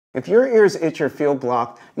If your ears itch or feel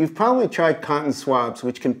blocked, you've probably tried cotton swabs,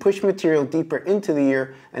 which can push material deeper into the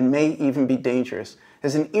ear and may even be dangerous.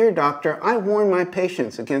 As an ear doctor, I warn my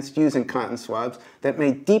patients against using cotton swabs that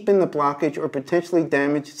may deepen the blockage or potentially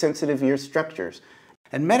damage sensitive ear structures.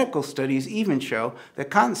 And medical studies even show that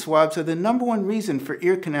cotton swabs are the #1 reason for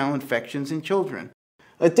ear canal infections in children.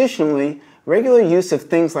 Additionally, regular use of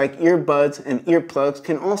things like earbuds and earplugs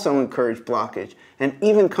can also encourage blockage and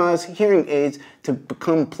even cause hearing aids to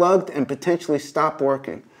become plugged and potentially stop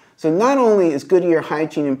working. So not only is good ear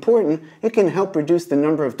hygiene important, it can help reduce the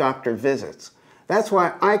number of doctor visits. That's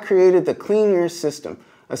why I created the Clean Ear System,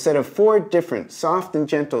 a set of 4 different soft and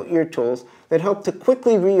gentle ear tools that help to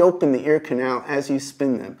quickly reopen the ear canal as you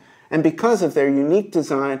spin them. And because of their unique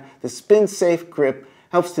design, the spin-safe grip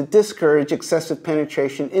helps to discourage excessive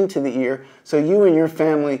penetration into the ear so you and your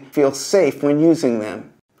family feel safe when using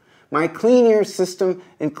them. My Clean Ear System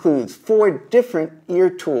includes 4 different ear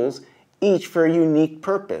tools, each for a unique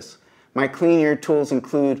purpose. My Clean Ear tools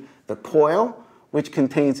include the coil, which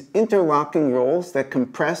contains interlocking rolls that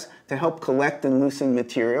compress to help collect and loosen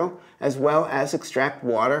material, as well as extract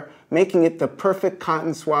water, making it the perfect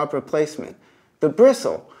cotton swab replacement. The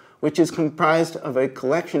bristle, which is comprised of a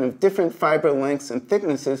collection of different fiber lengths and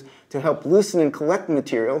thicknesses to help loosen and collect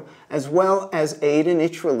material, as well as aid in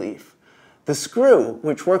itch relief. The screw,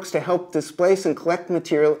 which works to help displace and collect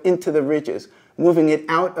material into the ridges, moving it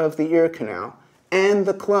out of the ear canal. And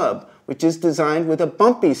the club, which is designed with a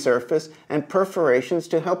bumpy surface and perforations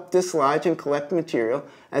to help dislodge and collect material,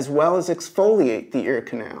 as well as exfoliate the ear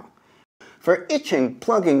canal. For itching,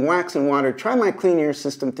 plugging, wax, and water, try my Clean Ear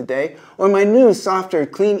System today, or my new, softer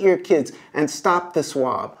Clean Ear Kids, and stop the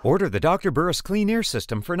swab. Order the Dr. Burris Clean Ear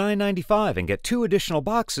System for $9.95 and get 2 additional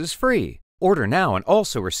boxes free. Order now and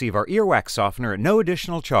also receive our earwax softener at no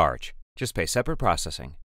additional charge. Just pay separate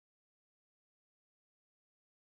processing.